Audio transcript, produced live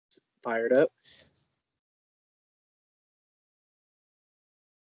fired up.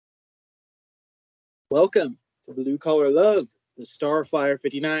 Welcome to Blue Collar Love, the Starflyer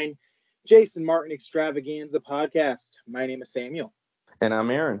 59 Jason Martin Extravaganza podcast. My name is Samuel. And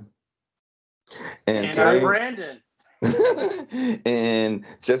I'm Aaron. And I'm Brandon. And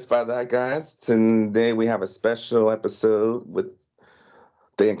just by that, guys, today we have a special episode with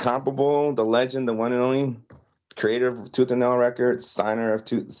the incomparable, the legend, the one and only creator of Tooth and Nail Records, signer of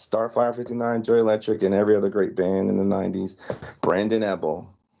Starflyer 59, Joy Electric, and every other great band in the 90s, Brandon Ebel.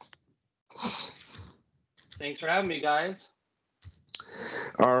 Thanks for having me, guys.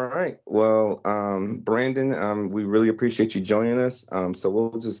 All right. Well, Brandon, we really appreciate you joining us. So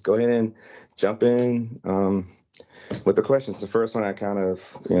we'll just go ahead and jump in with the questions. The first one I kind of,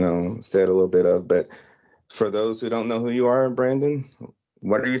 said a little bit of, but for those who don't know who you are, Brandon,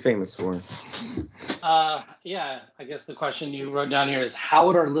 what are you famous for? Yeah, I guess the question you wrote down here is, how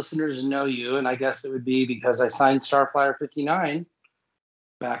would our listeners know you? And I guess it would be because I signed Starflyer 59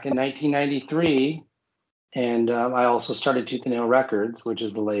 back in 1993. And I also started Tooth and Nail Records, which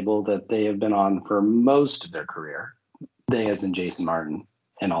is the label that they have been on for most of their career. They, as in Jason Martin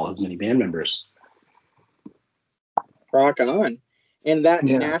and all his many band members. Rock on. And that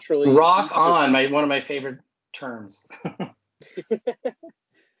naturally... Rock on, one of my favorite terms.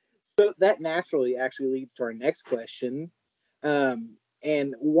 So that naturally actually leads to our next question.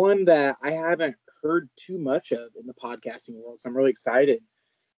 And one that I haven't heard too much of in the podcasting world, so I'm really excited.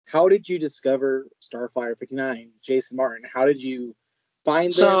 How did you discover Starflyer 59, Jason Martin? How did you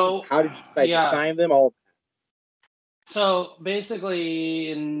find them? How did you decide to sign them? All of that. So basically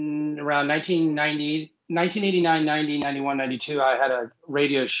in around 1989, 90, 91, 92, I had a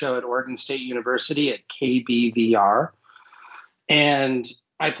radio show at Oregon State University at KBVR. And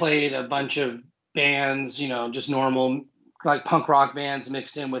I played a bunch of bands, just normal, like punk rock bands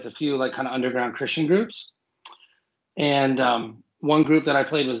mixed in with a few like kind of underground Christian groups. And one group that I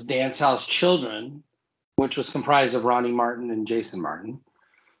played was Dance House Children, which was comprised of Ronnie Martin and Jason Martin.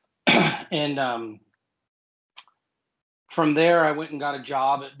 And from there, I went and got a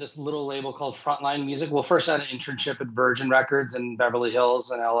job at this little label called Frontline Music. Well, first I had an internship at Virgin Records in Beverly Hills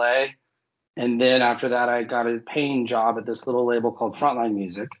in LA. And then after that, I got a paying job at this little label called Frontline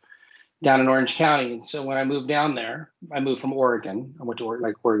Music down in Orange County. And so when I moved down there, I moved from Oregon. I went to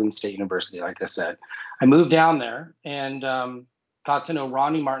Oregon State University, like I said. I moved down there and got to know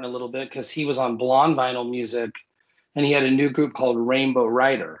Ronnie Martin a little bit because he was on Blonde Vinyl Music and he had a new group called Rainbow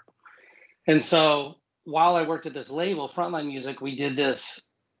Rider. And so while I worked at this label, Frontline Music, we did this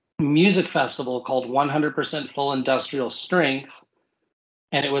music festival called 100% Full Industrial Strength.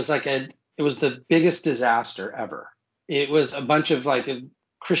 And it was the biggest disaster ever. It was a bunch of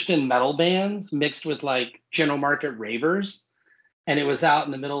Christian metal bands mixed with general market ravers. And it was out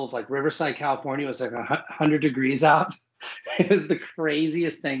in the middle of Riverside, California. It was 100 degrees out. It was the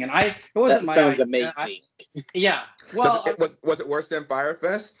craziest thing. And it wasn't my idea. That sounds amazing. Yeah. Well, was it worse than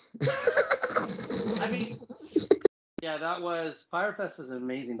Firefest? That was Firefest is an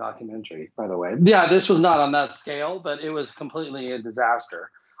amazing documentary, by the way. Yeah, this was not on that scale, but it was completely a disaster.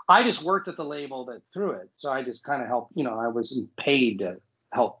 I just worked at the label that threw it. So I just kind of helped, I was paid to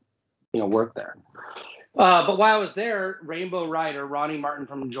help, work there. But while I was there, Rainbow Rider, Ronnie Martin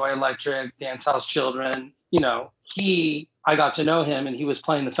from Joy Electric, Dance House Children, I got to know him and he was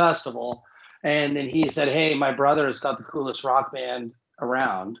playing the festival. And then he said, hey, my brother has got the coolest rock band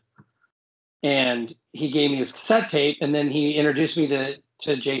around. And he gave me his cassette tape and then he introduced me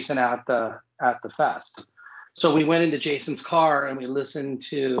to Jason at the fest. So we went into Jason's car and we listened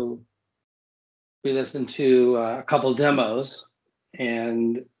to a couple demos.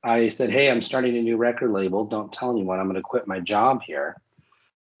 And I said, hey, I'm starting a new record label. Don't tell anyone. I'm going to quit my job here.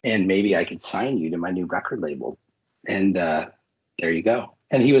 And maybe I could sign you to my new record label. And there you go.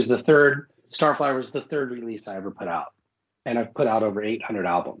 And he was the third. Starflyer was the third release I ever put out. And I've put out over 800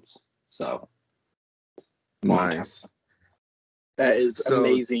 albums. So. Nice. That is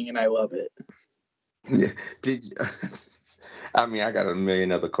amazing. And I love it. Yeah. Did you, I got a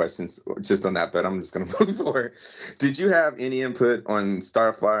million other questions just on that, but I'm just going to move forward. Did you have any input on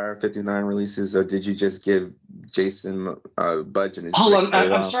Starflyer 59 releases, or did you just give Jason budget? Hold on,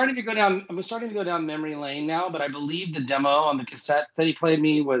 I'm starting to go down memory lane now, but I believe the demo on the cassette that he played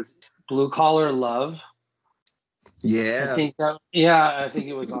me was Blue Collar Love. Yeah. I think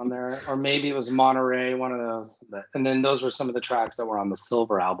it was on there, or maybe it was Monterey, one of those. And then those were some of the tracks that were on the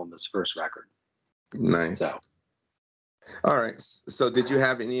Silver album, his first record. Nice. So. All right. So did you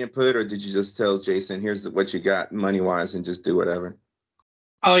have any input, or did you just tell Jason, here's what you got money-wise and just do whatever?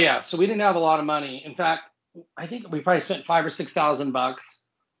 Oh, yeah. So we didn't have a lot of money. In fact, I think we probably spent $5,000 or $6,000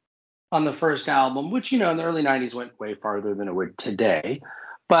 on the first album, which, in the early 90s went way farther than it would today.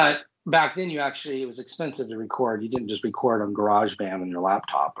 But back then, it was expensive to record. You didn't just record on GarageBand on your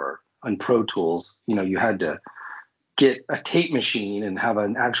laptop or on Pro Tools. You had to get a tape machine and have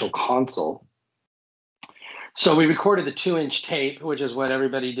an actual console. So we recorded the 2-inch tape, which is what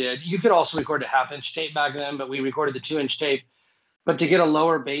everybody did. You could also record a 1/2-inch tape back then, but we recorded the 2-inch tape. But to get a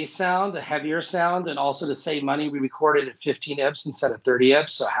lower bass sound, a heavier sound, and also to save money, we recorded at 15 IPS instead of 30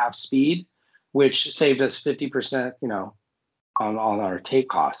 IPS, so half speed, which saved us 50%, on our tape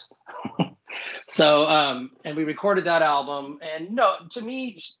costs. So, and we recorded that album. And to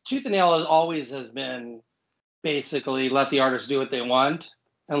me, Tooth and Nail always has been basically let the artist do what they want,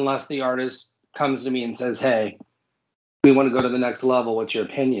 unless the artist comes to me and says, hey, we want to go to the next level. What's your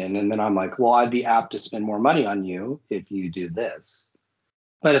opinion? And then I'm like, well, I'd be apt to spend more money on you if you do this.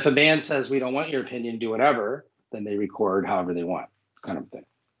 But if a band says, we don't want your opinion, do whatever, then they record however they want, kind of thing.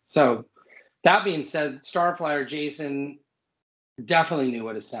 So that being said, Starflyer, Jason definitely knew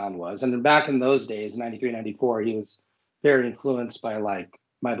what his sound was. And then back in those days, 93, 94, he was very influenced by like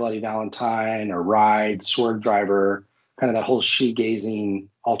My Bloody Valentine or Ride, Sword Driver, kind of that whole shoegazing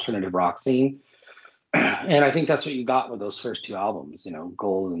alternative rock scene. And I think that's what you got with those first two albums,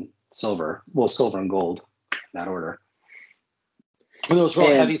 Gold and Silver. Well, Silver and Gold, in that order. And those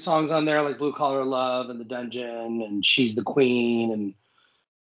real heavy songs on there, like Blue Collar Love and The Dungeon and She's the Queen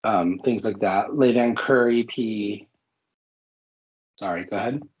and things like that. Leigh Van Keur EP. Sorry, go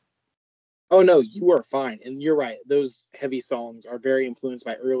ahead. Oh, no, you are fine. And you're right. Those heavy songs are very influenced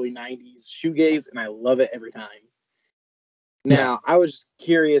by early 90s shoegaze, and I love it every time. Now, I was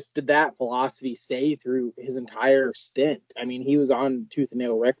curious, did that philosophy stay through his entire stint? I mean, he was on Tooth and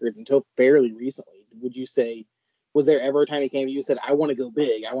Nail Records until fairly recently. Would you say, was there ever a time he came to you and said, I want to go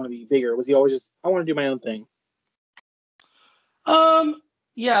big, I want to be bigger? Was he always just, I want to do my own thing? Yeah,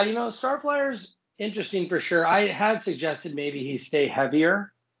 Starflyer's interesting for sure. I had suggested maybe he stay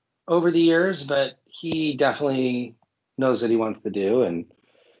heavier over the years, but he definitely knows what he wants to do. And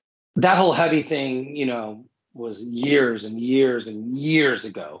that whole heavy thing, was years and years and years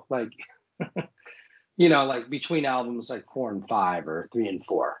ago. Like, like between albums like 4 and 5 or 3 and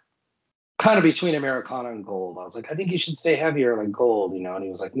 4. Kind of between Americana and Gold. I was like, I think you should stay heavier like Gold, and he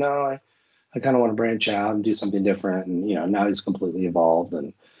was like, no, I kind of want to branch out and do something different. And, now he's completely evolved.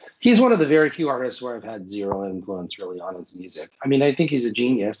 And he's one of the very few artists where I've had zero influence really on his music. I mean, I think he's a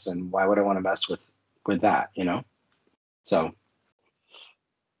genius, and why would I want to mess with that, So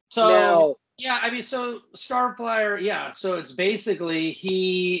now, yeah, I mean, so Starflyer, yeah. So it's basically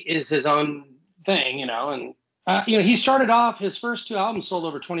he is his own thing, and he started off, his first 2 albums sold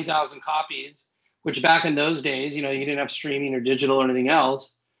over 20,000 copies, which back in those days, you didn't have streaming or digital or anything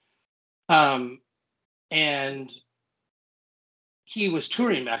else. And he was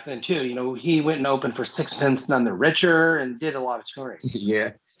touring back then too. He went and opened for Sixpence None the Richer and did a lot of touring. Yeah,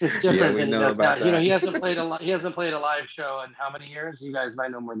 it's different we than know about that. He hasn't played a live show in how many years? You guys might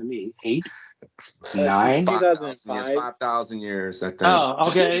know more than me. 8, 9, 5,000 years, I think. Oh,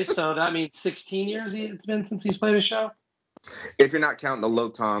 okay. So that means 16 years it's been since he's played a show. If you're not counting the Low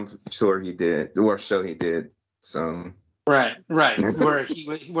Tom tour he did, or show he did, so. Right. where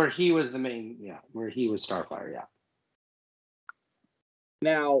he was the main, where he was Starflyer, yeah.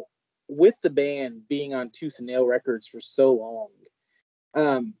 Now, with the band being on Tooth and Nail Records for so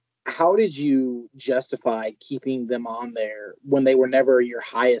long, how did you justify keeping them on there when they were never your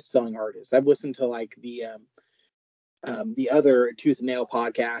highest selling artists? I've listened to like the other Tooth and Nail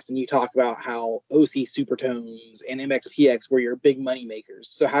podcast, and you talk about how OC Supertones and MXPX were your big money makers.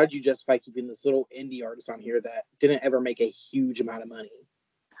 So how did you justify keeping this little indie artist on here that didn't ever make a huge amount of money?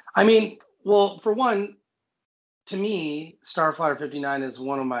 I mean, well, for one, to me, Starflyer 59 is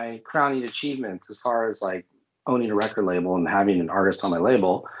one of my crowning achievements as far as like owning a record label and having an artist on my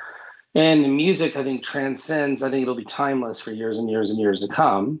label. And the music, I think, transcends. I think it'll be timeless for years and years and years to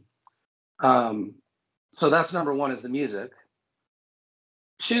come. So that's number one, is the music.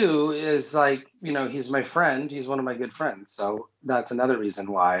 2 is like, he's my friend. He's one of my good friends. So that's another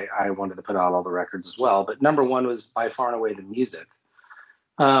reason why I wanted to put out all the records as well. But number one was by far and away the music.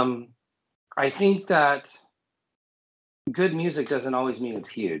 I think that good music doesn't always mean it's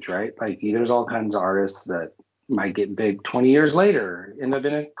huge, right? Like there's all kinds of artists that might get big 20 years later, end up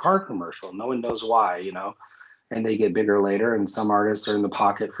in a car commercial. No one knows why, and they get bigger later. And some artists are in the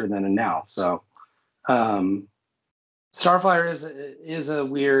pocket for then and now. So Starflyer is a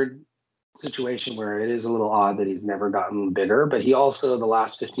weird situation where it is a little odd that he's never gotten bigger, but he also, the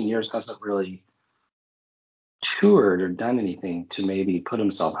last 15 years, hasn't really toured or done anything to maybe put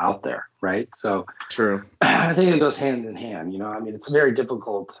himself out there, right? So true. I think it goes hand in hand. I mean, it's very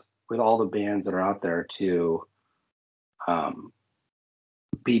difficult with all the bands that are out there to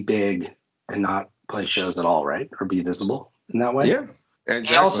be big and not play shows at all, right? Or be visible in that way. Yeah, exactly.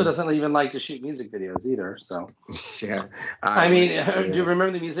 He also doesn't even like to shoot music videos either. So yeah, I mean, do you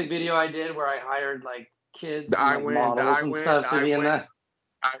remember the music video I did where I hired like kids and models and stuff to be in that?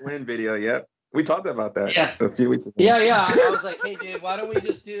 I Win video. Yep. We talked about that a few weeks ago. Yeah. I was like, hey, dude, why don't we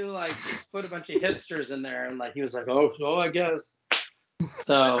just do like put a bunch of hipsters in there? And like he was like, oh, I guess.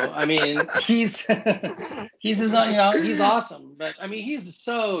 So I mean, he's he's awesome, but I mean, he's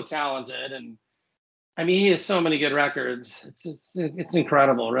so talented, and I mean, he has so many good records. It's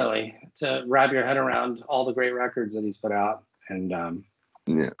incredible, really, to wrap your head around all the great records that he's put out. And I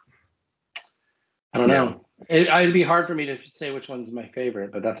don't know. It'd be hard for me to say which one's my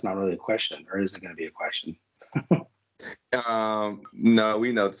favorite, but that's not really a question, or is it going to be a question? No,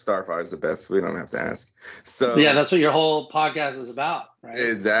 we know Starfire is the best. We don't have to ask. So yeah, that's what your whole podcast is about, right?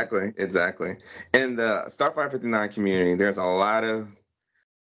 Exactly. In the Starfire 59 community, there's a lot of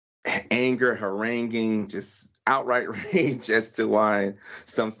anger, haranguing, just outright rage as to why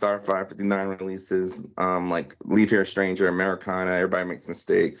some Starfire 59 releases, like Leave Here a Stranger, Americana, Everybody Makes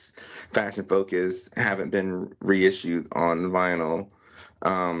Mistakes, Fashion Focus, haven't been reissued on vinyl.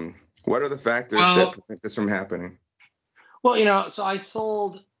 What are the factors that prevent this from happening? Well, so I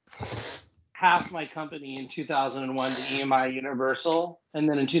sold half my company in 2001 to EMI Universal, and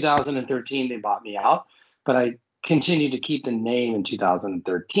then in 2013 they bought me out, but I continued to keep the name in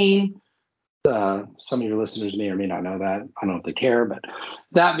 2013. Some of your listeners may or may not know that. I don't know if they care, but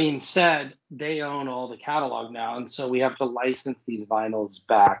that being said, they own all the catalog now, and so we have to license these vinyls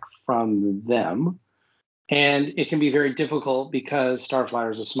back from them, and it can be very difficult because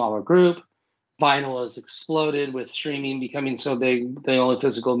Starflyer is a smaller group. Vinyl has exploded with streaming becoming so big. The only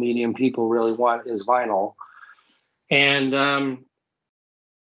physical medium people really want is vinyl. And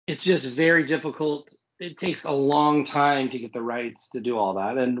it's just very difficult. It takes a long time to get the rights to do all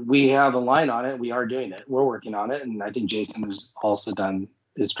that. And we have a line on it. We are doing it. We're working on it. And I think Jason has also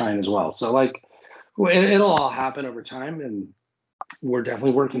is trying as well. So like it'll all happen over time, and we're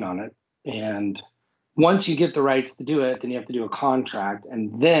definitely working on it. And once you get the rights to do it, then you have to do a contract,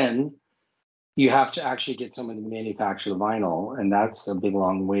 and then you have to actually get someone to manufacture the vinyl, and that's a big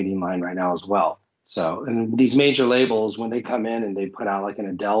long waiting line right now as well. So, and these major labels, when they come in and they put out like an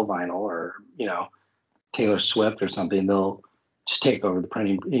Adele vinyl or Taylor Swift or something, they'll just take over the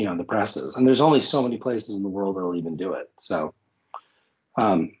printing, the presses. And there's only so many places in the world that'll even do it. So,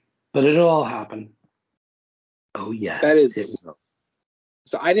 but it'll all happen. Oh yes, that is.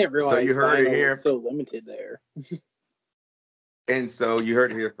 So I didn't realize. So you heard it here. Was so limited there. And so you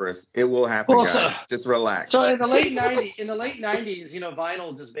heard it here first. It will happen, guys. Just relax. So in the late '90s,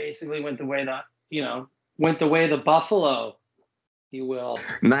 vinyl just basically went the way the buffalo, you will.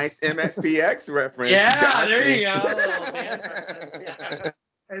 Nice MXPX reference. Yeah, there you go. Yeah.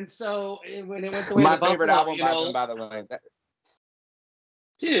 And so when it went the way my the favorite buffalo, album by the way.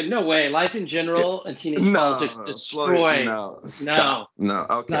 Dude, no way. Life in General and Teenage Politics destroy. No,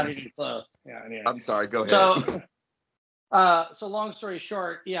 okay. Not even close. Yeah, anyway. I'm sorry. Go ahead. So long story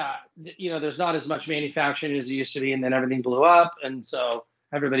short, there's not as much manufacturing as there used to be, and then everything blew up, and so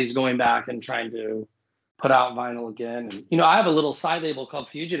everybody's going back and trying to put out vinyl again. And I have a little side label called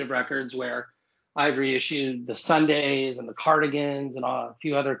Fugitive Records where I've reissued the Sundays and the Cardigans and a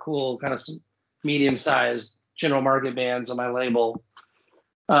few other cool kind of medium-sized general market bands on my label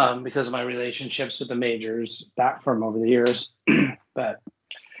because of my relationships with the majors back from over the years. But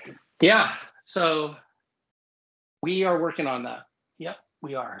yeah, so we are working on that. Yep,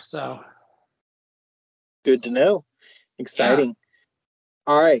 we are. So good to know. Exciting. Yeah.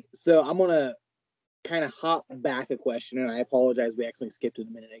 All right. So I'm going to kind of hop back a question, and I apologize. We actually skipped it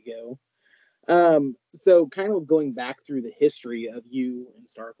a minute ago. So kind of going back through the history of you and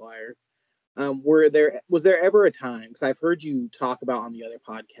Starflyer, was there ever a time, because I've heard you talk about on the other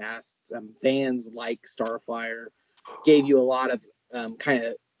podcasts, bands like Starflyer gave you a lot of kind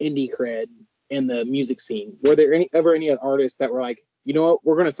of indie cred in the music scene. Were there ever any artists that were like, you know what,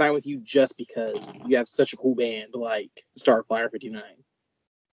 we're going to sign with you just because you have such a cool band like Starflyer 59?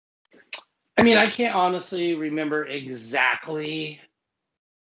 I mean, I can't honestly remember exactly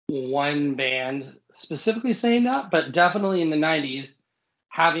one band specifically saying that, but definitely in the 90s,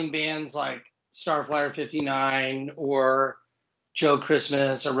 having bands like Starflyer 59 or Joe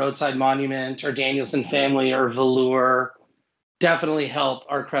Christmas or Roadside Monument or Danielson Family or Velour definitely helped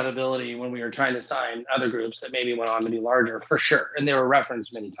our credibility when we were trying to sign other groups that maybe went on to be larger, for sure. And they were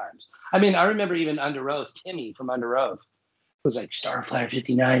referenced many times. I mean, I remember even Under Oath, Timmy from Under Oath. was like Starflyer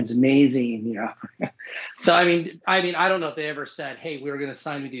 59 is amazing, you know. So I mean, I don't know if they ever said, "Hey, we're going to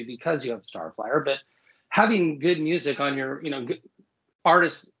sign with you because you have Starflyer," but having good music on your, you know, good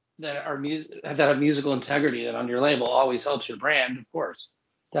artists that are that have musical integrity and on your label always helps your brand, of course,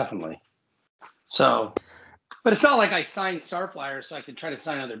 definitely. So, but it's not like I signed Starflyer so I could try to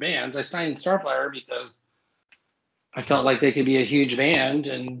sign other bands. I signed Starflyer because I felt like they could be a huge band,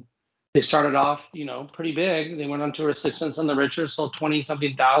 and they started off, you know, pretty big. They went on tour 6 months on the Richer, sold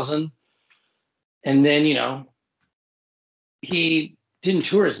 20-something thousand. And then, you know, he didn't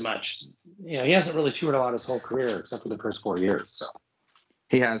tour as much. You know, he hasn't really toured a lot his whole career except for the first 4 years. So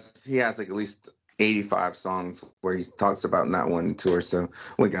he has like at least 85 songs where he talks about not wanting to tour. So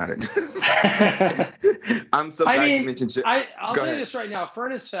we got it. I'm so glad you mentioned. I'll tell you this right now.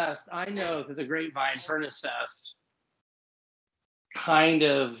 Furnace Fest, I know that the Grapevine Furnace Fest kind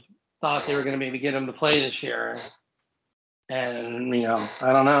of thought they were going to maybe get him to play this year. And, you know,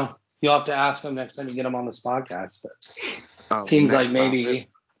 I don't know. You'll have to ask him next time you get him on this podcast. But seems like maybe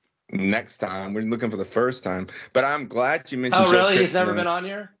next time. We're looking for the first time. But I'm glad you mentioned Joe Joe really? Christmas. He's never been on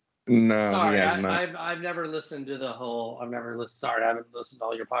here? No, sorry, he has not. I've never listened to the whole. Sorry, I haven't listened to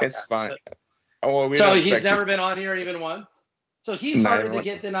all your podcasts. It's fine. So he's never been on here even once. So he's harder to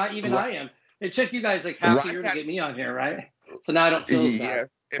get than I am. It took you guys like half a year to get me on here, right? So now I don't feel bad.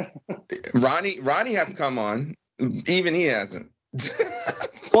 Ronnie has come on. Even he hasn't.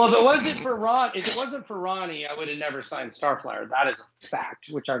 Well, if it wasn't for Ronnie, I would have never signed Starflyer. That is a fact,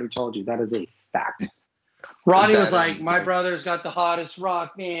 which I already told you. That is a fact. Ronnie was like, my brother's got the hottest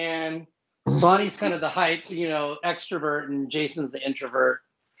rock band. Ronnie's kind of the hype, you know, extrovert, and Jason's the introvert.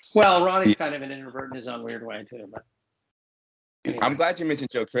 Well, Ronnie's kind of an introvert in his own weird way too. But anyway. I'm glad you mentioned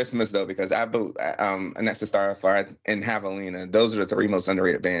Joe Christmas though, because I believe next to Starflyer and Javelina, those are the three most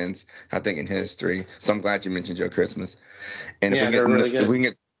underrated bands I think in history. So I'm glad you mentioned Joe Christmas. And if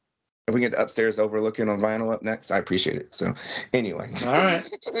we can get the upstairs overlooking on vinyl up next, I appreciate it. So anyway. All right.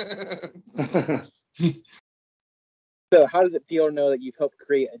 So how does it feel to know that you've helped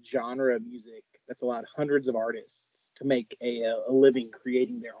create a genre of music that's allowed hundreds of artists to make a living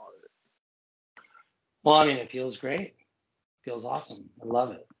creating their art? Well, I mean, it feels great. It feels awesome. I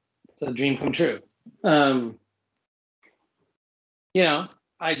love it. It's a dream come true. You know,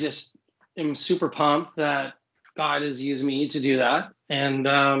 I just am super pumped that God has used me to do that. And,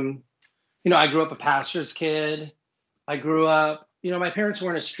 you know, I grew up a pastor's kid. I grew up, you know, my parents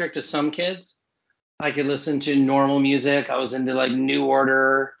weren't as strict as some kids. I could listen to normal music. I was into like New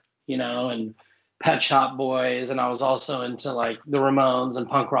Order, you know, and Pet Shop Boys. And I was also into like the Ramones and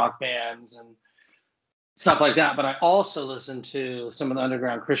punk rock bands and stuff like that. But I also listened to some of the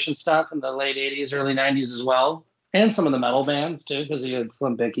underground Christian stuff in the late 80s, early 90s as well. And some of the metal bands too, because he had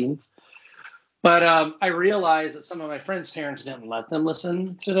slim pickings. But I realized that some of my friends' parents didn't let them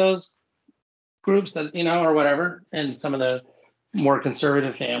listen to those groups that, you know, or whatever. And some of the more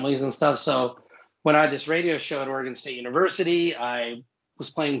conservative families and stuff. So when I had this radio show at Oregon State University, I was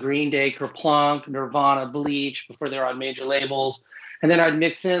playing Green Day, Kerplunk, Nirvana, Bleach before they were on major labels. And then I'd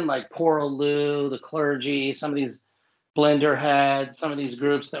mix in like Poor Lou, The Clergy, some of these Blenderhead, some of these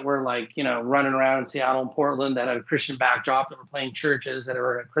groups that were like, you know, running around in Seattle and Portland that had a Christian backdrop, that were playing churches, that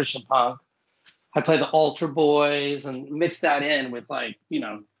were a Christian punk. I played the Altar Boys and mixed that in with like, you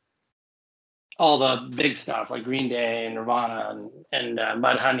know, all the big stuff like Green Day and Nirvana and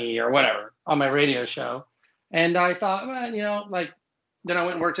Mudhoney or whatever on my radio show. And I thought, well, you know, like, then I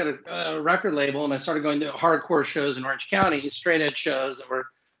went and worked at a record label, and I started going to hardcore shows in Orange County, straight edge shows that were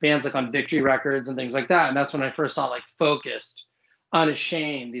bands like on Victory Records and things like that. And that's when I first saw like Focused,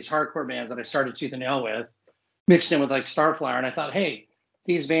 Unashamed, these hardcore bands that I started Tooth and Nail with, mixed in with like Starflyer. And I thought, hey,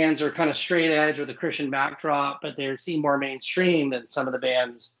 these bands are kind of straight edge with a Christian backdrop, but they seem more mainstream than some of the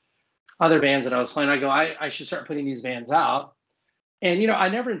other bands that I was playing. I go, I should start putting these bands out. And, you know, I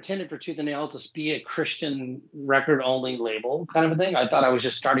never intended for Tooth and Nail to be a Christian record only label kind of a thing. I thought I was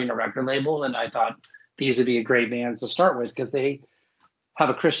just starting a record label, and I thought these would be great bands to start with because they have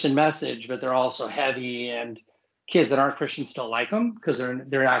a Christian message, but they're also heavy, and kids that aren't Christian still like them because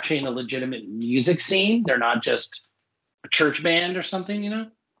they're actually in a legitimate music scene. They're not just a church band or something, you know.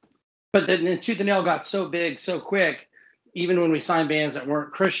 But then Tooth and Nail got so big so quick. Even when we signed bands that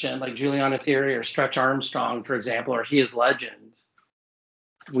weren't Christian, like Juliana Theory or Stretch Armstrong, for example, or He Is Legend,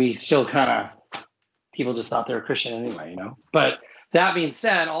 we still people just thought they were Christian anyway, you know. But that being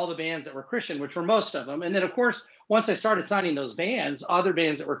said, all the bands that were Christian, which were most of them, and then of course, once I started signing those bands, other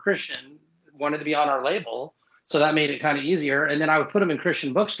bands that were Christian wanted to be on our label. So that made it kind of easier. And then I would put them in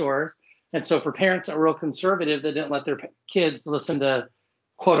Christian bookstores. And so for parents that were real conservative, that didn't let their kids listen to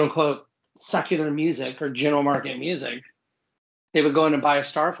quote unquote secular music or general market music, they would go in and buy a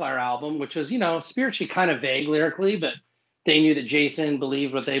Starflyer album, which was, spiritually kind of vague lyrically, but they knew that Jason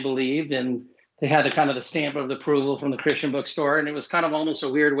believed what they believed, and they had the kind of the stamp of approval from the Christian bookstore. And it was kind of almost a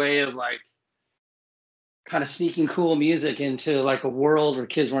weird way of like kind of sneaking cool music into like a world where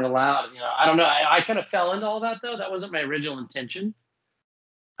kids weren't allowed. I don't know. I kind of fell into all that though. That wasn't my original intention.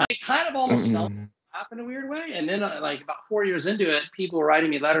 I kind of almost fell in a weird way. And then like about 4 years into it, people were writing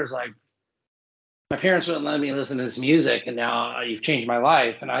me letters like, my parents wouldn't let me listen to this music, and now you've changed my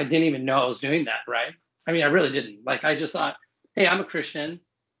life. And I didn't even know I was doing that, right? I mean, I really didn't. Like, I just thought, hey, I'm a Christian.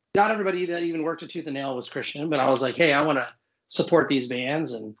 Not everybody that even worked at Tooth and Nail was Christian, but I was like, hey, I want to support these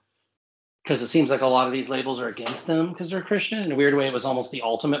bands, and because it seems like a lot of these labels are against them because they're Christian. In a weird way, it was almost the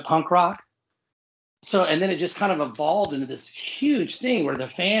ultimate punk rock. So, and then it just kind of evolved into this huge thing where the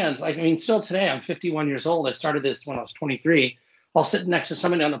fans, like, I mean, still today, I'm 51 years old. I started this when I was 23. I'll sit next to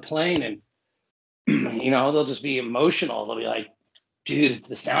somebody on the plane and, they'll just be emotional. They'll be like, dude, it's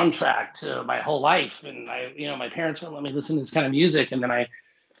the soundtrack to my whole life. And my parents wouldn't let me listen to this kind of music. And then I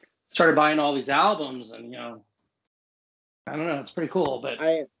started buying all these albums, and, I don't know, it's pretty cool. But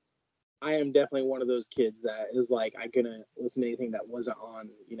I am definitely one of those kids that is like, I couldn't listen to anything that wasn't on,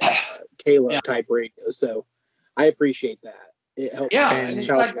 Kayla type radio. So I appreciate that. It helped. Yeah, and it's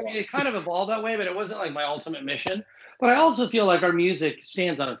like, it kind of evolved that way, but it wasn't like my ultimate mission. But I also feel like our music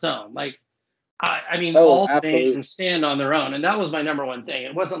stands on its own. Like, all bands stand on their own. And that was my number one thing.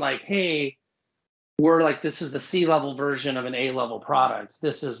 It wasn't like, hey, we're like, this is the C-level version of an A-level product.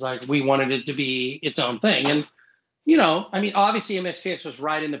 This is like, we wanted it to be its own thing. And, obviously MXPX was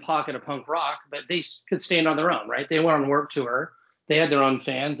right in the pocket of punk rock, but they could stand on their own, right? They went on Warped Tour. They had their own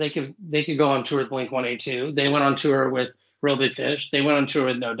fans. They could go on tour with Blink-182. They went on tour with Real Big Fish. They went on tour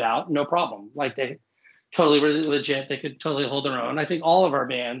with No Doubt. No problem. Like, they totally were legit. They could totally hold their own. I think all of our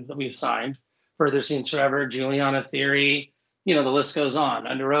bands that we've signed, Further Scenes Forever, Juliana Theory, the list goes on.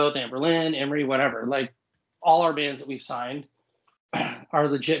 Under Oath, Amberlynn, Emery, whatever. Like, all our bands that we've signed are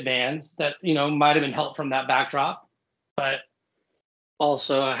legit bands that, might have been helped from that backdrop, but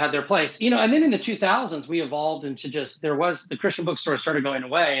also had their place. And then in the 2000s, we evolved into the Christian bookstore started going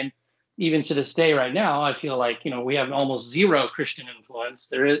away. And even to this day right now, I feel like, we have almost zero Christian influence.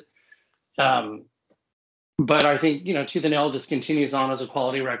 There is, but I think, Tooth and Nail just continues on as a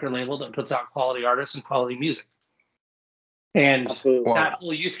quality record label that puts out quality artists and quality music. And that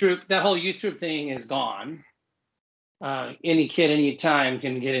whole youth group thing is gone. Any kid, anytime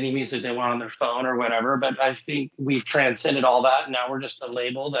can get any music they want on their phone or whatever. But I think we've transcended all that. And now we're just a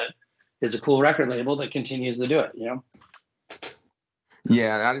label that is a cool record label that continues to do it,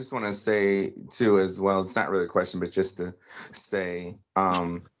 Yeah, I just want to say too as well. It's not really a question, but just to say,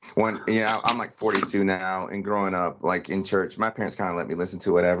 I'm like 42 now, and growing up like in church, my parents kind of let me listen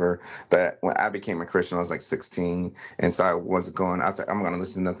to whatever. But when I became a Christian, I was like 16, and so I was like, I'm going to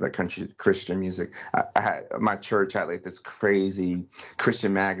listen to nothing but country Christian music. My church had like this crazy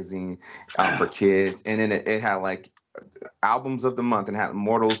Christian magazine for kids, and then it had like albums of the month, and had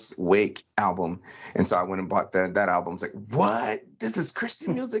Mortal's Wake album. And so I went and bought that album. I was like, what? This is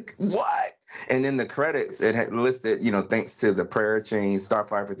Christian music? What? And in the credits, it had listed, thanks to the Prayer Chain,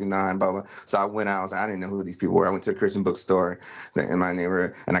 Starflyer 59, blah, blah. So I went out, I didn't know who these people were. I went to a Christian bookstore in my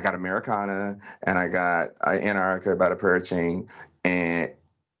neighborhood, and I got Americana, and I got Antarctica by the Prayer Chain, and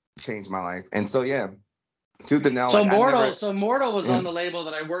changed my life. And so, yeah, Tooth and Nail. So Mortal was on the label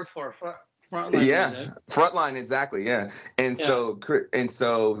that I worked for. Frontline Frontline, exactly, yeah. And so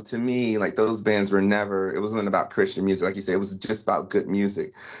to me, like, those bands were never, it wasn't about Christian music, like you say, it was just about good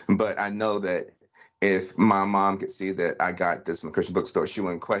music. But I know that if my mom could see that I got this from a Christian bookstore, she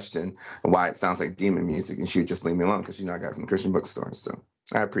wouldn't question why it sounds like demon music, and she would just leave me alone because I got it from the Christian bookstore. So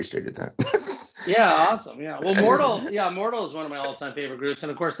I appreciated that. Yeah, awesome. Yeah, well, Mortal is one of my all-time favorite groups, and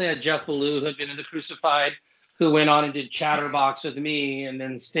of course they had Jeff Ballou, who had been in the Crucified, who went on and did Chatterbox with me, and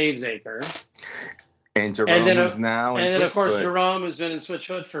then Stavesacre. And Jerome, who's now in Switchfoot. And then, of course, Jerome, who's been in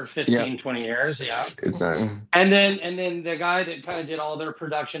Switchfoot for 15, 20 years. Yeah. Exactly. And then the guy that kind of did all their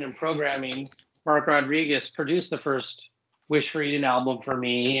production and programming, Mark Rodriguez, produced the first Wish for Eden album for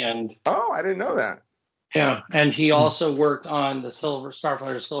me. And I didn't know that. Yeah, and he also worked on the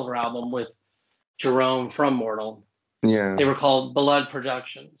Starflyer Silver album with Jerome from Mortal. Yeah. They were called Blood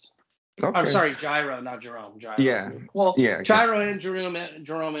Productions. Okay. I'm sorry, Gyro, not Jerome. Gyro. Yeah. Well, yeah. Gyro and Jerome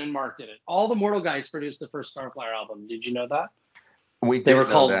and Mark did it. All the Mortal guys produced the first Starflyer album. Did you know that? They were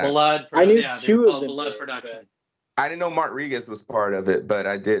called Blood. I knew two of them. Blood Productions. I didn't know Mark Rodriguez was part of it, but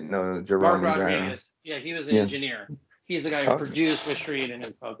I did know Jerome Mark and Gyro. Rodriguez. Yeah, he was the engineer. He's the guy who produced Wish Street and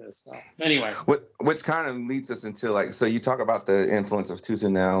his Focus. So anyway, which kind of leads us into like, so you talk about the influence of Tooth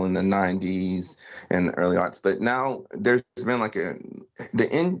and Nail in the '90s and the early aughts, but now there's been like it's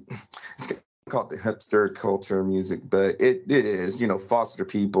called the hipster culture music, but it is, you know, Foster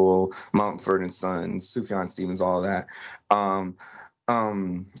People, Mumford and Sons, Sufjan Stevens, all of that.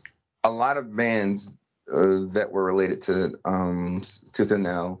 A lot of bands that were related to Tooth and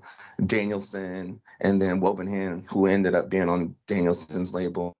Nail, Danielson, and then Woven Hand, who ended up being on Danielson's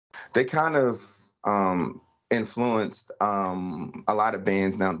label, they kind of influenced a lot of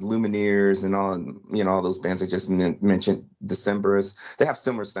bands now, Lumineers and all, you know, all those bands I just mentioned, Decemberists. They have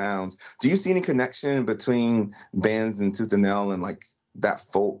similar sounds. Do you see any connection between bands and Tooth and Nail and like that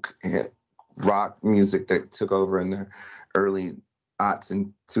folk rock music that took over in the early aughts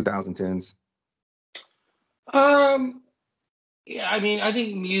and 2010s? Yeah, I mean, I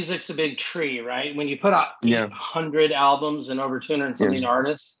think music's a big tree, right? When you put out Yeah. 800 albums and over 200 and something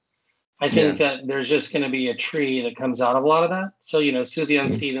artists, I think that there's just going to be a tree that comes out of a lot of that. So, you know,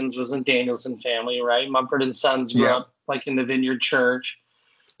 Sufjan Stevens was in Danielson family, right? Mumford and Sons grew up like in the Vineyard Church.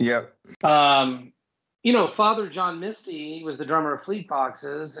 Yep. You know, Father John Misty was the drummer of Fleet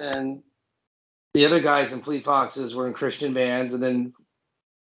Foxes, and the other guys in Fleet Foxes were in Christian bands. And then,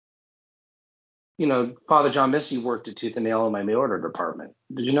 you know, Father John Misty worked at Tooth and Nail in my mail order department.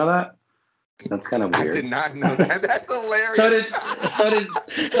 Did you know that? That's kind of weird. I did not know that. That's hilarious.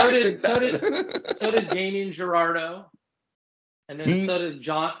 So did Damien Gerardo, and then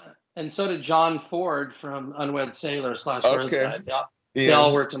so did John Ford from Unwed Sailor / Roadside. They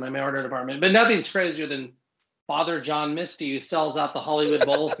all worked in my mail order department. But nothing's crazier than Father John Misty, who sells out the Hollywood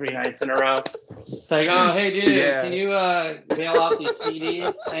Bowl 3 nights in a row. It's like, oh, hey, dude, can you mail out these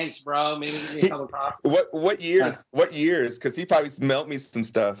CDs? Thanks, bro. Maybe give me a couple copies. What years? What years? Because he probably mailed me some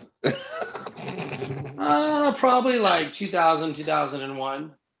stuff. Probably like 2000,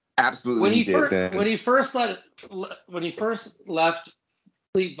 2001. Absolutely, when he first left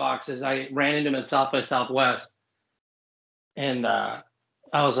Fleet Foxes, I ran into him at South by Southwest, and I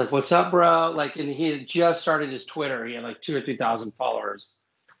was like, "What's up, bro?" Like, and he had just started his Twitter. He had like 2,000 or 3,000 followers,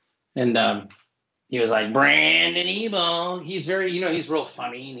 and he was like, "Brandon Ebo." He's very, you know, he's real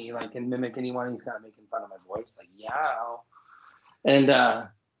funny, and he like can mimic anyone. He's kind of making fun of my voice, like, "Yeah," and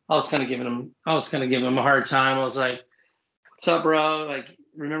I was kind of giving him a hard time. I was like, "What's up, bro? Like,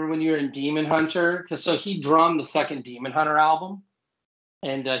 remember when you were in Demon Hunter?" Because so he drummed the second Demon Hunter album,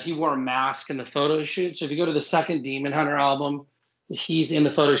 and he wore a mask in the photo shoot. So if you go to the second Demon Hunter album, he's in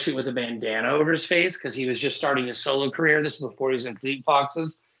the photo shoot with a bandana over his face because he was just starting his solo career. This is before he was in Fleet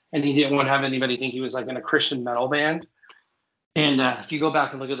Foxes, and he didn't want to have anybody think he was like in a Christian metal band. And if you go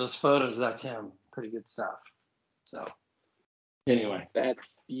back and look at those photos, that's him. Pretty good stuff. So anyway,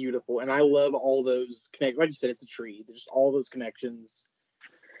 that's beautiful, and I love all those connections. Like you said, it's a tree. There's all those connections.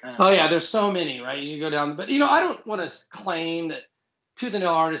 Oh yeah, there's so many, right? You go down, but you know, I don't want to claim that Tooth and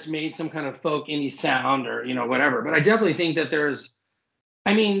Nail artists made some kind of folk indie sound or, you know, whatever. But I definitely think that there's,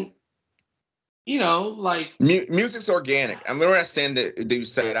 I mean, you know, like music's organic. I mean, we're not saying that you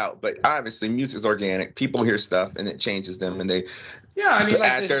say it out, but obviously music's organic. People hear stuff and it changes them, and they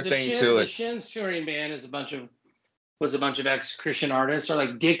add their thing to it. The Shins touring band was a bunch of ex-Christian artists, or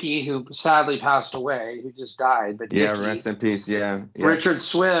like Dickie, who sadly passed away, who just died. But yeah, Dickie, rest in peace. Yeah. Richard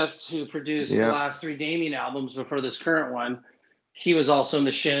Swift, who produced the last 3 Damien albums before this current one, he was also in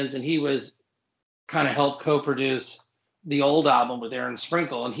the Shins, and he was kind of helped co-produce the old album with Aaron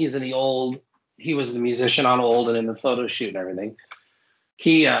Sprinkle, and he was the musician on Old and in the photo shoot and everything.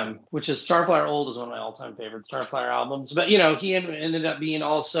 He, which is Starflyer Old is one of my all-time favorite Starflyer albums. But you know, he ended up being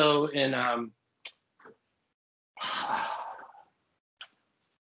also in the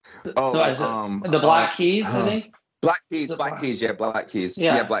Black Keys, I think. Black Keys, Black Keys. Yeah, Black Keys.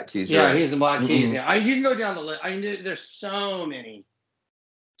 Yeah, Black Keys. Yeah, right. He's in Black Keys. Yeah, you can go down the list. I mean, there's so many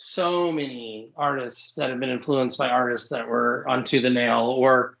artists that have been influenced by artists that were on Tooth and Nail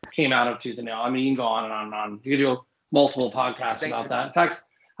or came out of Tooth and Nail. I mean, you can go on and on and on. You can do multiple podcasts about that. In fact,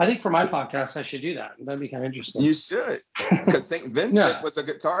 I think for my podcast, I should do that. That'd be kind of interesting. You should, because St. Vincent was a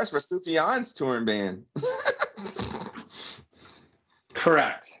guitarist for Sufjan's touring band.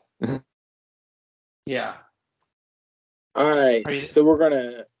 Correct. Yeah. All right. So we're going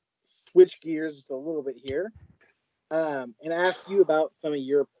to switch gears just a little bit here and ask you about some of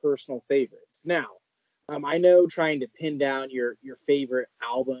your personal favorites. Now, I know trying to pin down your favorite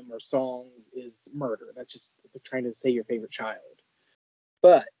album or songs is murder. It's like trying to say your favorite child.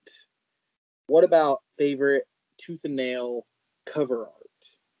 But what about favorite Tooth and Nail cover art?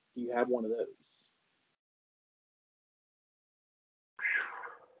 Do you have one of those?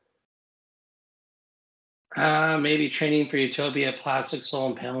 Maybe Training for Utopia, Plastic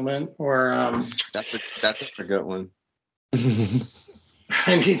Soul Impalement, or That's a good one.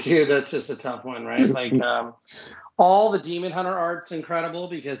 Me too. That's just a tough one, right? Like all the Demon Hunter art's incredible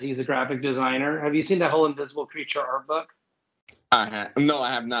because he's a graphic designer. Have you seen that whole Invisible Creature art book? No, I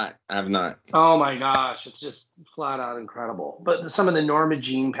have not. I have not. Oh my gosh, it's just flat out incredible. But some of the Norma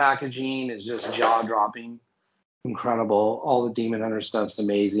Jean packaging is just jaw dropping. Incredible. All the Demon Hunter stuff's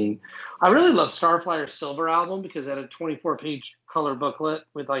amazing. I really love Starflyer Silver album because it had a 24-page color booklet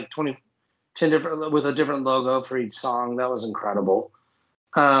with like 10 different with a different logo for each song. That was incredible.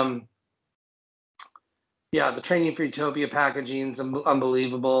 Yeah, the Training for Utopia packaging is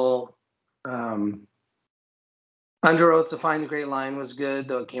unbelievable. Under Oath to Find the Great Line was good,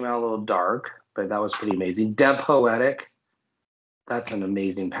 though it came out a little dark, but that was pretty amazing. Deb Poetic, that's an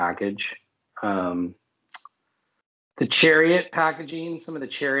amazing package. The Chariot packaging, some of the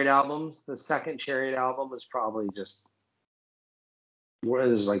Chariot albums, the second Chariot album was probably just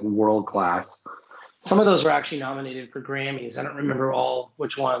like world class. Some of those were actually nominated for Grammys. I don't remember all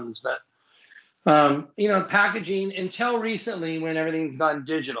which ones, but packaging until recently when everything's gone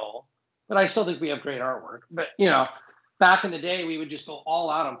digital. But I still think we have great artwork. But back in the day, we would just go all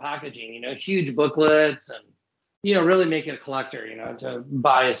out on packaging. Huge booklets and really make it a collector. To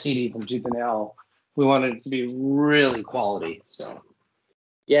buy a CD from Tooth and Nail, we wanted it to be really quality. So.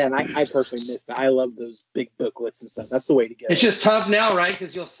 Yeah, and I personally miss that. I love those big booklets and stuff. That's the way to go. It's just tough now, right?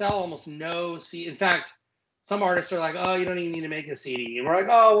 Because you'll sell almost no CD. In fact, some artists are like, "Oh, you don't even need to make a CD," and we're like,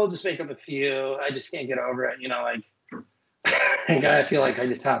 "Oh, we'll just make up a few." I just can't get over it, I feel like I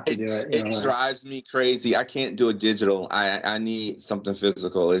just have to do it. It drives me crazy. I can't do it digital. I need something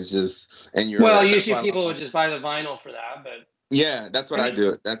physical. It's just, and you're well, usually people would just buy the vinyl for that, but yeah, that's what I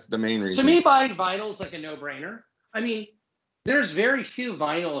do. That's the main reason. To me, buying vinyl is like a no-brainer. I mean, there's very few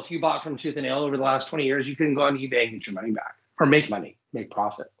vinyl. If you bought from Tooth and Nail over the last 20 years, you can go on eBay and get your money back or make money, make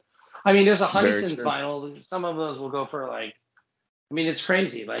profit. I mean, there's a Huntington's vinyl. Some of those will go for it's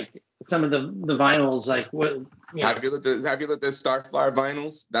crazy. Like some of the vinyls, like what? Have you looked at Starflyer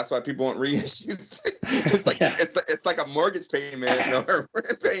vinyls? That's why people want reissues. It's like it's like a mortgage payment or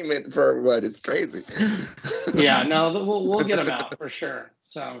payment for what? It's crazy. Yeah, no, we'll get them out for sure.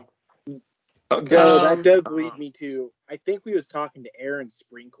 So. Okay. That does lead me to, I think we was talking to Aaron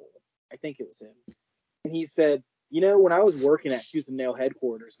Sprinkle. I think it was him. And he said, when I was working at Tooth and Nail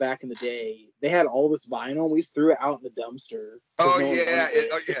headquarters back in the day, they had all this vinyl. And we just threw it out in the dumpster.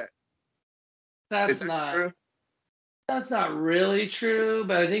 Yeah. That's not true. That's not really true.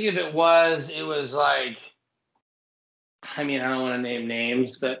 But I think if it was like, I don't want to name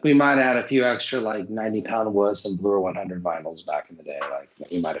names, but we might have had a few extra 90-pound Wuss and Bluer 100 vinyls back in the day.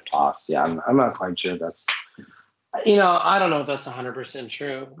 You might have tossed. Yeah, I'm not quite sure that's. I don't know if that's 100%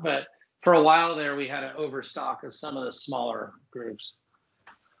 true, but for a while there, we had an overstock of some of the smaller groups.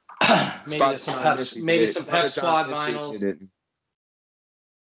 maybe some Pep Squad vinyls.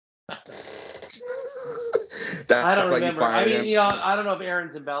 I don't remember. I don't know if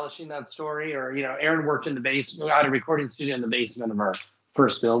Aaron's embellishing that story or, Aaron worked in the basement. We had a recording studio in the basement of our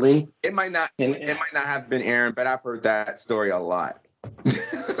first building. It might not have been Aaron, but I've heard that story a lot. Well,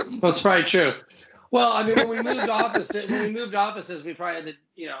 it's probably true. Well, when we moved offices, we probably had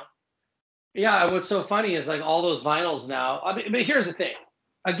to, what's so funny is all those vinyls now. But here's the thing.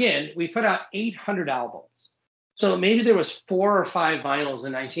 Again, we put out 800 albums. So maybe there was 4 or 5 vinyls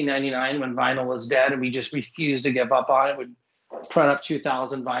in 1999 when vinyl was dead, and we just refused to give up on it. We'd print up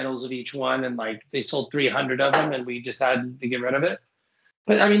 2,000 vinyls of each one, and they sold 300 of them, and we just had to get rid of it.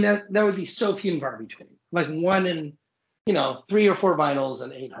 But that would be so few and far between. One in, 3 or 4 vinyls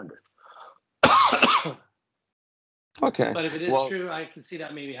and 800. Okay. But if it is true, I can see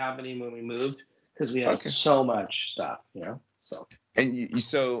that maybe happening when we moved because we had so much stuff, So. And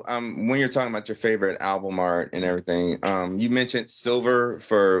when you're talking about your favorite album art and everything, you mentioned Silver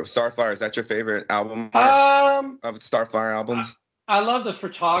for Starflyer. Is that your favorite album art of Starflyer albums? I love the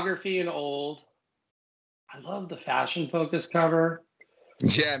photography in old. I love the fashion focus cover.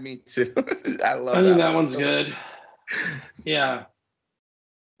 Yeah, me too. I love. I think that one's good. Yeah.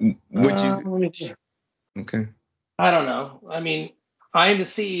 Let me see. Okay. I don't know. I Am the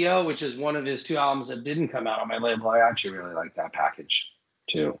CEO, which is one of his 2 albums that didn't come out on my label. I actually really like that package,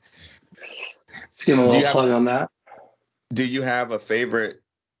 too. Let's give him a little plug on that. Do you have a favorite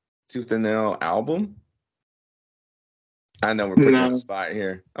Tooth and Nail album? I know we're putting on the spot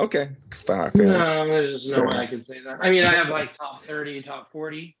here. Okay. Fine. No, there's no way I can say that. I have top 30, top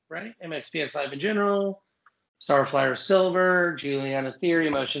 40, right? MXPX Live in General, Starflyer Silver, Juliana Theory,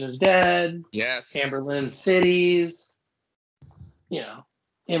 Emotion is Dead. Yes. Amberlynn Cities.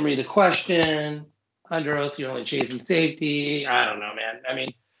 Emery the Question. Under Oath, You're Only Chasing Safety. I don't know, man. I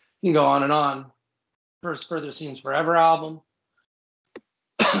mean, you can go on and on. First Further Seems Forever album.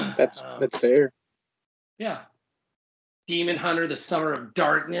 That's fair. Yeah. Demon Hunter, The Summer of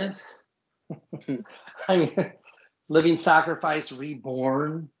Darkness. I mean, Living Sacrifice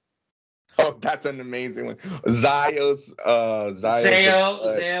Reborn. Oh, that's an amazing one. Zio's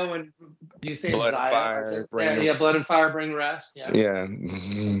Zayo, when you say Blood Zayo, and Fire, yeah, Blood and Fire Bring Rest. Yeah. Yeah.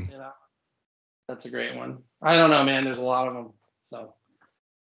 You know, that's a great one. I don't know, man. There's a lot of them. So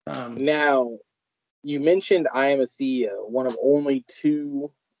now, you mentioned I Am a CEO, one of only 2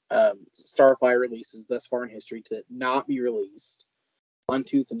 Starflyer releases thus far in history to not be released on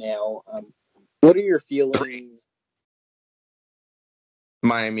Tooth and Nail. What are your feelings?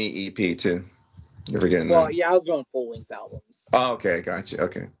 Miami EP too. You're forgetting Well, that. yeah, I was going full-length albums. Oh, okay, gotcha.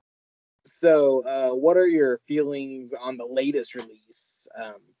 Okay. So, what are your feelings on the latest release,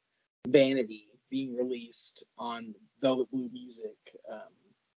 Vanity, being released on Velvet Blue Music,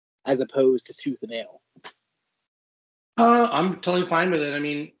 as opposed to Tooth and Nail? I'm totally fine with it. I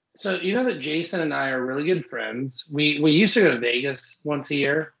mean, so you know that Jason and I are really good friends. We used to go to Vegas once a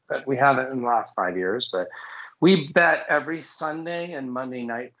year, but we haven't in the last 5 years. But we bet every Sunday and Monday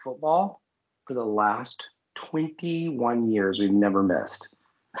night football for the last 21 years. We've never missed.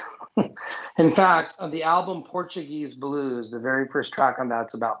 In fact, on the album Portuguese Blues, the very first track on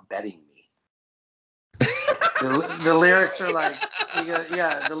that's about betting me. The lyrics are like,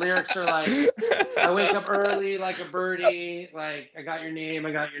 the lyrics are like, I wake up early like a birdie, like I got your name,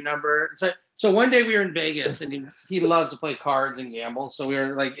 I got your number. So one day we were in Vegas, and he loves to play cards and gamble. So we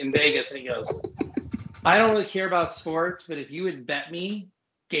were like in Vegas, and he goes, I don't really care about sports, but if you would bet me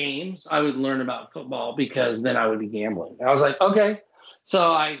games, I would learn about football, because then I would be gambling. And I was like, okay.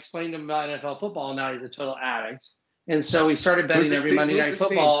 So I explained to him about NFL football. Now he's a total addict. And so we started betting every Monday night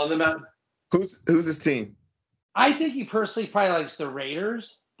football. Who's his team? I think he personally probably likes the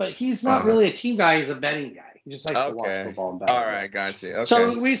Raiders, but he's not really a team guy. He's a betting guy. He just likes to watch football and bet. All right, gotcha. Okay.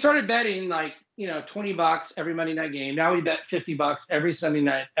 So we started betting like, $20 every Monday night game. Now we bet $50 every Sunday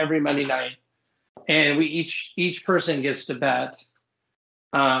night, every Monday night. And we each person gets to bet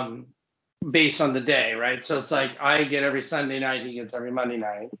based on the day, right? So it's like I get every Sunday night, he gets every Monday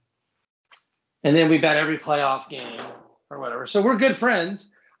night. And then we bet every playoff game or whatever. So we're good friends.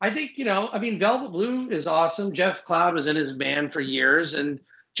 I think, Velvet Blue is awesome. Jeff Cloud was in his band for years, and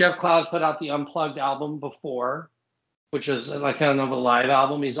Jeff Cloud put out the Unplugged album before, which was like kind of a live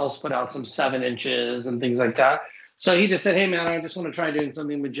album. He's also put out some 7 inches and things like that. So he just said, hey, man, I just want to try doing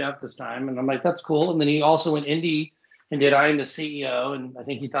something with Jeff this time. And I'm like, that's cool. And then he also went indie and did I Am the CEO. And I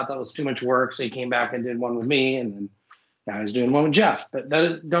think he thought that was too much work. So he came back and did one with me. And then now he's doing one with Jeff. But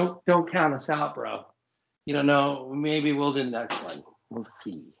don't count us out, bro. You don't know. Maybe we'll do the next one. We'll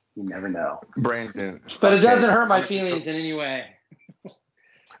see. You never know. Brandon. But it doesn't hurt my feelings in any way.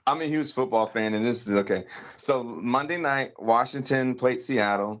 I'm a huge football fan, and this is okay. So Monday night, Washington played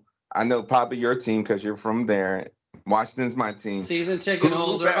Seattle. I know probably your team because you're from there. Washington's my team. Season ticket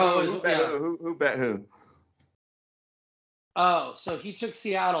holder. Who bet who? Oh, so he took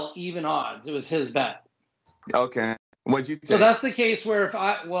Seattle even odds. It was his bet. Okay. What'd you take? So that's the case where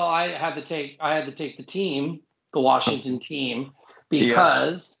I had to take the team, the Washington team,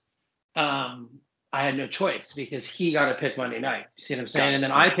 because I had no choice, because he got to pick Monday night. You see what I'm saying? And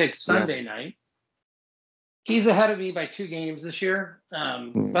then I picked Sunday night. He's ahead of me by 2 games this year,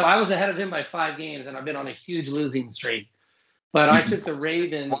 but I was ahead of him by 5 games, and I've been on a huge losing streak. But I took the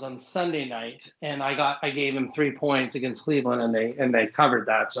Ravens on Sunday night, and I gave him 3 points against Cleveland, and they covered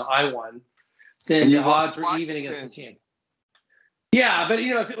that, so I won. Then the odds were even against the team. Yeah, but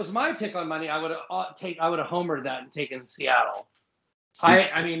if it was my pick on Monday, I would have homered that and taken Seattle.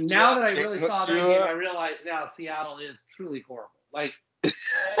 I mean, now that I really saw that game, I realize now Seattle is truly horrible. Like,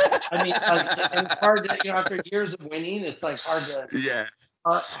 I mean, it's hard to, after years of winning, it's like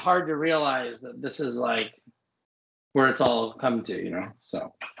hard to realize that this is like where it's all come to,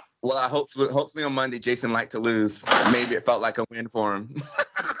 So. Well, I hopefully on Monday, Jason liked to lose. Maybe it felt like a win for him.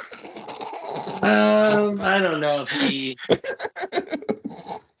 I don't know if he.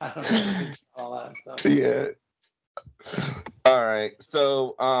 I don't know if he all that stuff. Yeah. All right.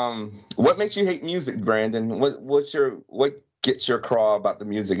 So, what makes you hate music, Brandon? What gets your craw about the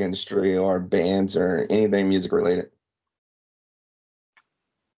music industry or bands or anything music related?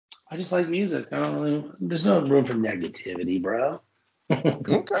 I just like music. There's no room for negativity, bro.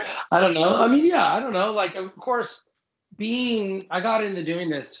 Okay. I don't know. I mean, yeah, I don't know. Like, of course, I got into doing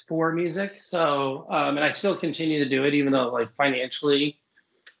this for music. So, and I still continue to do it, even though like financially,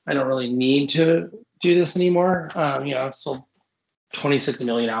 I don't really need to do this anymore. So 26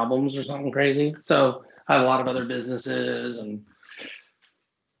 million albums or something crazy. So I have a lot of other businesses and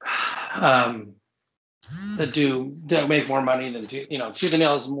that make more money than Tooth and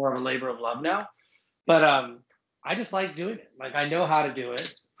Nail is more of a labor of love now. But I just like doing it. Like, I know how to do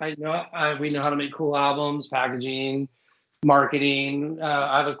it. We know how to make cool albums, packaging, marketing.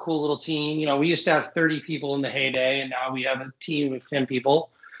 I have a cool little team. We used to have 30 people in the heyday, and now we have a team of 10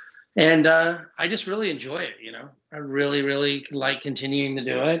 people. And I just really enjoy it. I really, really like continuing to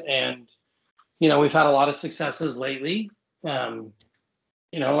do it. And, we've had a lot of successes lately.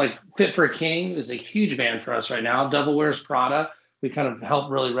 Like Fit for a King is a huge band for us right now. Devil Wears Prada. We kind of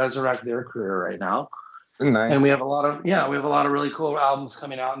help really resurrect their career right now. Nice. And we have a lot of really cool albums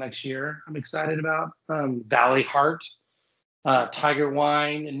coming out next year. I'm excited about Valley Heart, Tiger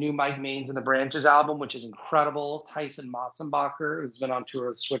Wine, and new Mike Mains and the Branches album, which is incredible. Tyson Motzenbacher, who's been on tour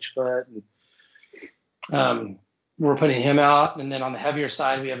with Switchfoot, and we're putting him out. And then on the heavier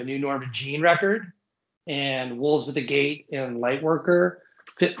side, we have a new Norma Jean record, and Wolves at the Gate and Lightworker,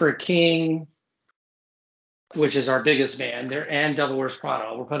 Fit for a King, which is our biggest band there, and Devil Wears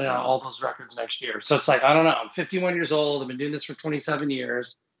Prada. We're putting out all those records next year. So it's like, I don't know, I'm 51 years old. I've been doing this for 27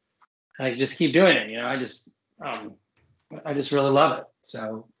 years. And I just keep doing it. I just really love it.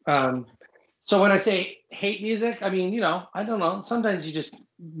 So, so when I say hate music, I mean, I don't know. Sometimes you just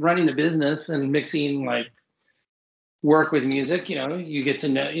running a business and mixing like work with music, you get to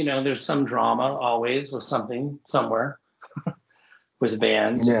know, there's some drama always with something somewhere with a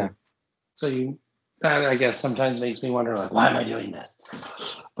band. Yeah. So that, I guess, sometimes makes me wonder, like, why am I doing this?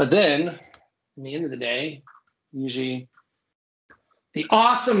 But then, in the end of the day, usually the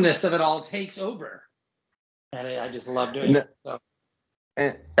awesomeness of it all takes over. And I just love doing it. So.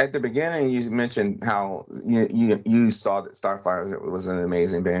 And at the beginning, you mentioned how you saw that Starfire was an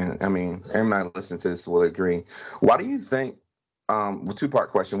amazing band. I mean, everybody listening to this will agree. Why do you think, two-part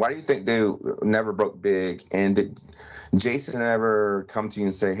question, why do you think they never broke big? And did Jason ever come to you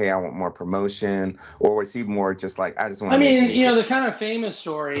and say, hey, I want more promotion? Or was he more just like, I just want to make music? The kind of famous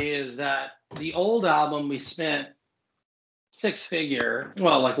story is that the old album, we spent like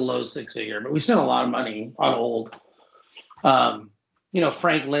a low six-figure, but we spent a lot of money on old.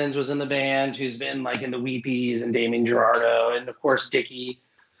 Frank Lenz was in the band, who's been like in the Weepies, and Damien Gerardo, and of course Dickie,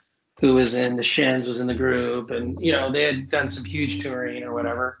 who was in the Shins, was in the group, and they had done some huge touring or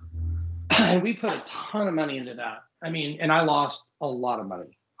whatever. And we put a ton of money into that. And I lost a lot of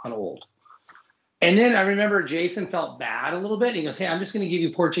money on old. And then I remember Jason felt bad a little bit. He goes, hey, I'm just going to give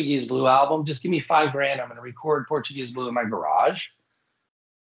you Portuguese Blue album. Just give me $5,000. I'm going to record Portuguese Blue in my garage.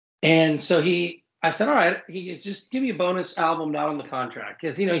 And so I said, all right, he goes, just give me a bonus album not on the contract.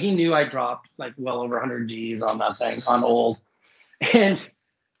 Because, he knew I dropped like well over 100 G's on that thing on old. And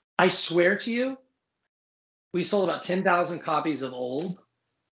I swear to you, we sold about 10,000 copies of old.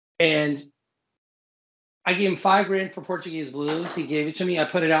 And I gave him $5,000 for Portuguese Blues. He gave it to me. I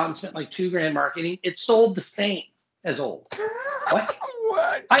put it out and spent like $2,000 marketing. It sold the same as old. What?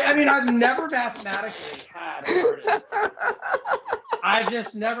 What? I've never mathematically had an artist. I've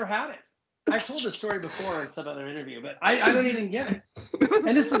just never had it. I've told this story before in some other interview, but I don't even get it.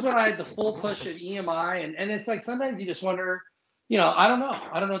 And this is when I had the full push of EMI. And it's like, sometimes you just wonder, I don't know.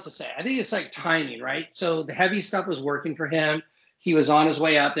 I don't know what to say. I think it's like timing, right? So the heavy stuff was working for him. He was on his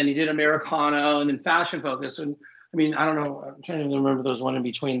way up. Then he did Americano and then Fashion Focus. And I don't know. I'm trying to remember there was one in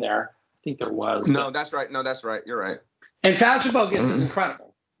between there. I think there was. No, that's right. You're right. And Fashion Focus is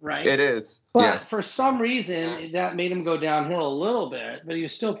incredible, right? It is. But yes. For some reason, that made him go downhill a little bit, but he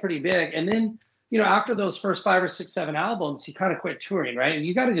was still pretty big. And then, after those first 5 or 6, 7 albums, he kind of quit touring, right? And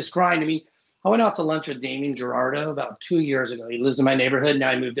you got to just grind. I went out to lunch with Damien Gerardo about 2 years ago. He lives in my neighborhood.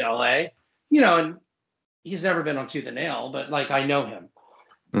 Now he moved to LA, and he's never been on Tooth and Nail, but like, I know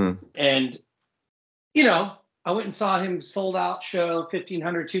him. And, I went and saw him sold out show,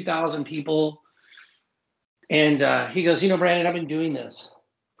 1,500, 2,000 people. And he goes, Brandon, I've been doing this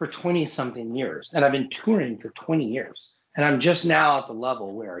for 20 something years, and I've been touring for 20 years. And I'm just now at the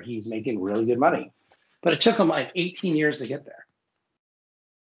level where he's making really good money, but it took him like 18 years to get there.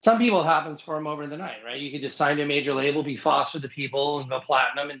 Some people, it happens for them over the night, right? You could just sign to a major label, be Foster the People, and go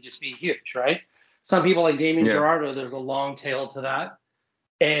platinum and just be huge, right? Some people like Damien Gerardo, there's a long tail to that.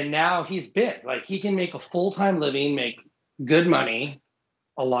 And now he's big. Like, he can make a full-time living, make good money,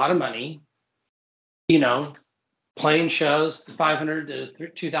 a lot of money, playing shows, 500 to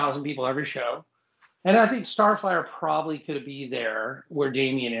 2,000 people every show. And I think Starfire probably could be there where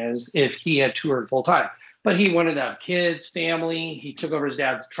Damien is if he had toured full-time. But he wanted to have kids, family. He took over his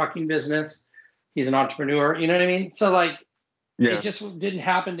dad's trucking business. He's an entrepreneur. You know what I mean? So, like, it just didn't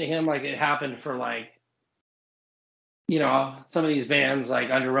happen to him like it happened for, like, some of these bands like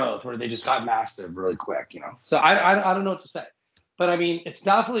Under Oath where they just got massive really quick, So I don't know what to say. But I mean, it's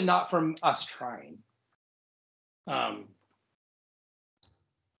definitely not from us trying. But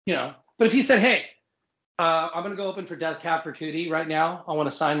if you said, hey, I'm going to go open for Death Cab for Cutie right now. I want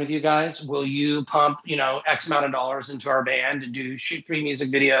to sign with you guys. Will you pump, X amount of dollars into our band and shoot 3 music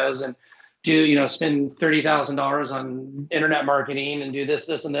videos and spend $30,000 on internet marketing and do this,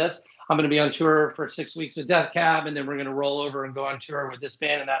 this, and this. I'm going to be on tour for 6 weeks with Death Cab, and then we're going to roll over and go on tour with this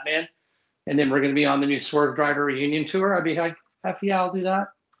band and that band. And then we're going to be on the new Swerve Driver reunion tour. I'd be like, heck yeah, I'll do that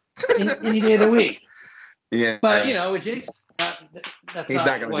any day of the week. Yeah. But, with Jason, that's he's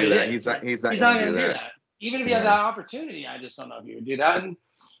not going to do that. He's not going to do that. Even if you had that opportunity, I just don't know if you would do that. And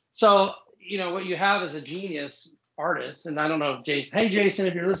so, what you have is a genius artist. And I don't know if Jason,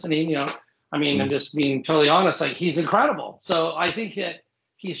 if you're listening, I'm just being totally honest, like he's incredible. So I think that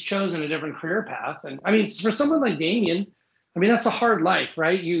he's chosen a different career path. And I mean, for someone like Damien, that's a hard life,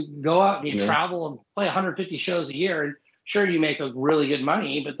 right? You go out and you travel and play 150 shows a year. And sure, you make a really good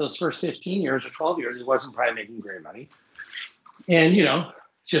money, but those first 15 years or 12 years, he wasn't probably making great money. And,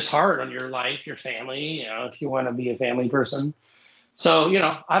 it's just hard on your life, your family, if you want to be a family person. So,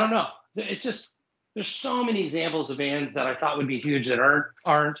 I don't know. It's just, there's so many examples of bands that I thought would be huge that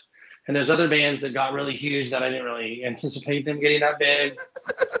aren't. And there's other bands that got really huge that I didn't really anticipate them getting that big.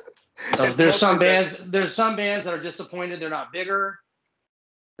 So there's some bands that are disappointed they're not bigger.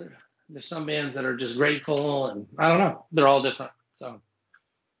 There's some bands that are just grateful, and I don't know. They're all different. So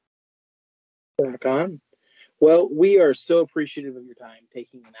back on. Well, we are so appreciative of your time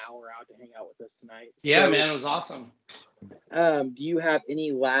taking an hour out to hang out with us tonight. Yeah, man, it was awesome. Do you have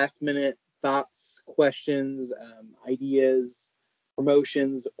any last minute thoughts, questions, ideas,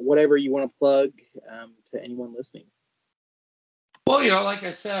 promotions, whatever you want to plug to anyone listening? Well, like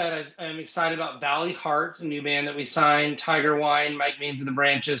I said, I'm excited about Valley Heart, a new band that we signed, Tiger Wine, Mike Mains and the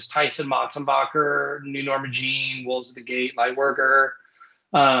Branches, Tyson Motzenbacher, New Norma Jean, Wolves of the Gate, Lightworker,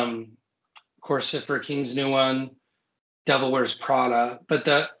 of course, Fit for a King's new one, Devil Wears Prada. But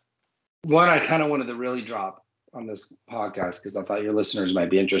the one I kind of wanted to really drop on this podcast, because I thought your listeners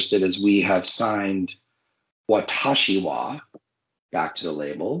might be interested, is we have signed Watashiwa back to the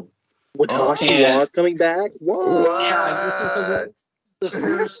label. Watashiwa is coming back? What? Yeah, this is the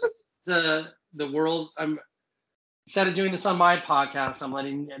first, the world. Instead of doing this on my podcast, I'm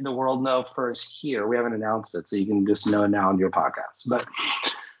letting the world know first here. We haven't announced it, so you can just know now on your podcast. But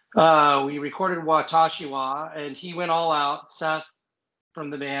we recorded Watashiwa, and he went all out. Seth from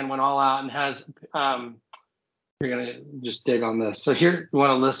the band went all out and has. You're gonna just dig on this. So here, you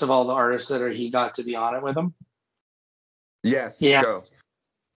want a list of all the artists that he got to be on it with him? Yes. Yeah. Go.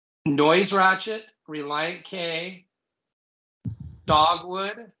 Noise Ratchet, Reliant K,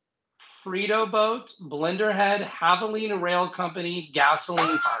 Dogwood, Frito Boat, Blenderhead, Javelina Rail Company, Gasoline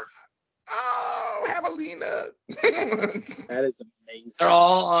Park. Oh, Javelina. That is amazing. They're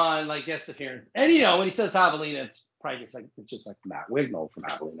all on guest appearance. And when he says Javelina, it's probably just like Matt Wignall from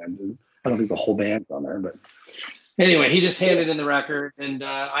Javelina. I don't think the whole band's on there, but anyway, he just handed in the record, and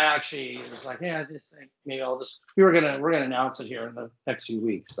I actually was like, yeah, I just think maybe we're gonna announce it here in the next few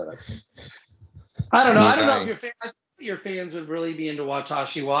weeks, but I don't know. Nice. I don't know if your fans would really be into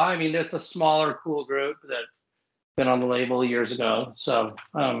Watashiwa. It's a smaller, cool group that's been on the label years ago. So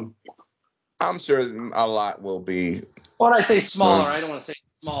I'm sure a lot will be. When I say smaller, I don't want to say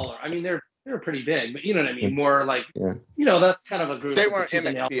smaller. They're pretty big, but you know what I mean? More like, that's kind of a group. They weren't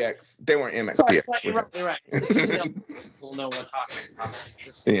MXPX. They weren't MXPX. Right. We'll know what talking about.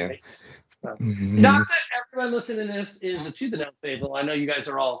 Yeah. So, not that everyone listening to this is a To The Nail faithful. I know you guys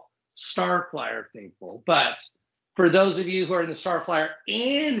are all Starflyer faithful, but for those of you who are in the Starflyer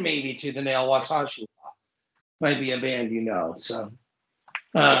and maybe To The Nail, Watashiwa might be a band So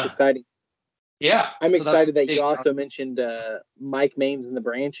that's exciting. Yeah. I'm excited that you also mentioned Mike Mains and the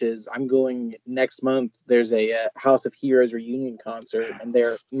Branches. I'm going next month. There's a House of Heroes reunion concert, and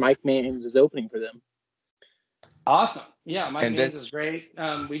Mike Mains is opening for them. Awesome. Yeah, Mike Mains is great.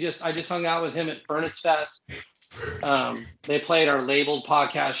 I just hung out with him at Furnace Fest. They played our labeled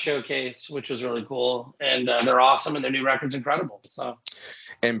podcast showcase, which was really cool. And they're awesome, and their new record's incredible. So.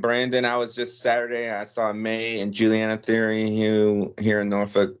 And Brandon, I was just Saturday. I saw May and Juliana Theory here in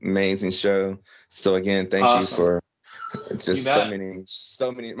Norfolk. Amazing show. So again, thank you for just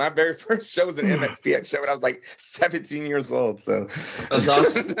so many. My very first show was an MXPX show when I was like 17 years old. So that's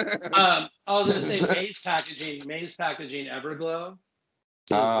awesome. I was going to say Maze Packaging Everglow.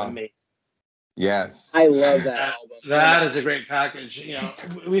 Amazing. Yes, I love that album. That is a great package.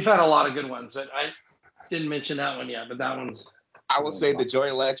 We've had a lot of good ones, but I didn't mention that one yet. But that one's. I will say the Joy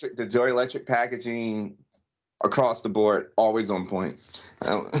Electric packaging across the board, always on point.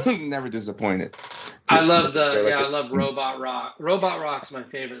 Never disappointed. I love I love Robot Rock. Robot Rock's my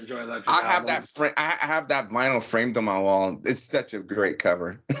favorite Joy Electric I have album. I have that vinyl framed on my wall. It's such a great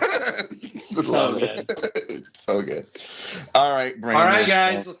cover. So good. So good. All right, Brandon. All right,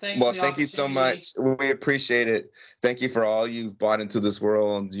 guys. Well, thanks. Well, thank you so much. We appreciate it. Thank you for all you've brought into this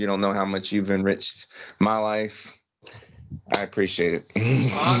world. You don't know how much you've enriched my life. I appreciate it.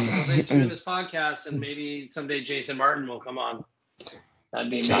 Awesome. Well, thanks for doing this podcast, and maybe someday Jason Martin will come on. That'd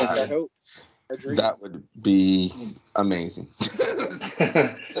be amazing. That's our hope. Our dream. That would be amazing.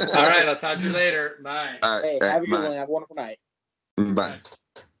 All right, I'll talk to you later. Bye. Hey, have a good one. Have a wonderful night. Bye.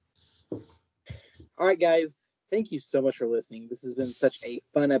 All right, guys. Thank you so much for listening. This has been such a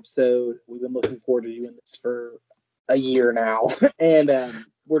fun episode. We've been looking forward to doing this for a year now, and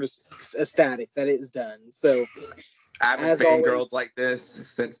we're just ecstatic that it is done. So, I've been fangirls like this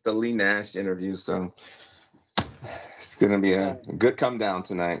since the Lee Nash interview, so it's going to be a good come down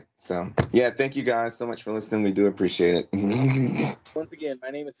tonight. So, yeah, thank you guys so much for listening. We do appreciate it. Once again, my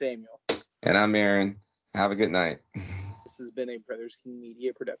name is Samuel. And I'm Aaron. Have a good night. This has been a Brothers King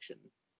Media production.